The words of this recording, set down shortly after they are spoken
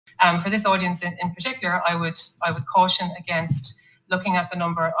For this audience in particular, I would caution against looking at the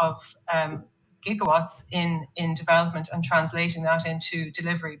number of gigawatts in development and translating that into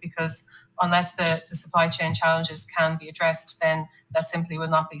delivery, because unless the supply chain challenges can be addressed, then that simply will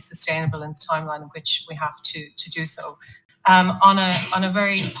not be sustainable in the timeline in which we have to do so. On a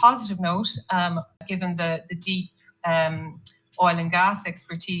very positive note, given the deep oil and gas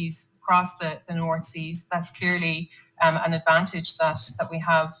expertise across the North Seas, that's clearly an advantage that we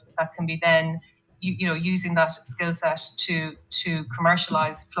have, that can be then using that skill set to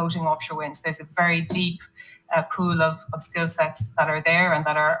commercialize floating offshore wind. There's a very deep pool of skill sets that are there and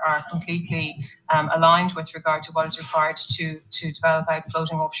that are completely aligned with regard to what is required to develop out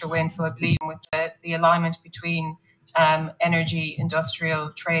floating offshore wind. So I believe with the alignment between energy,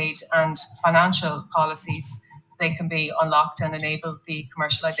 industrial, trade and financial policies, they can be unlocked and enable the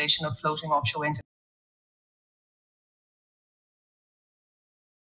commercialization of floating offshore wind.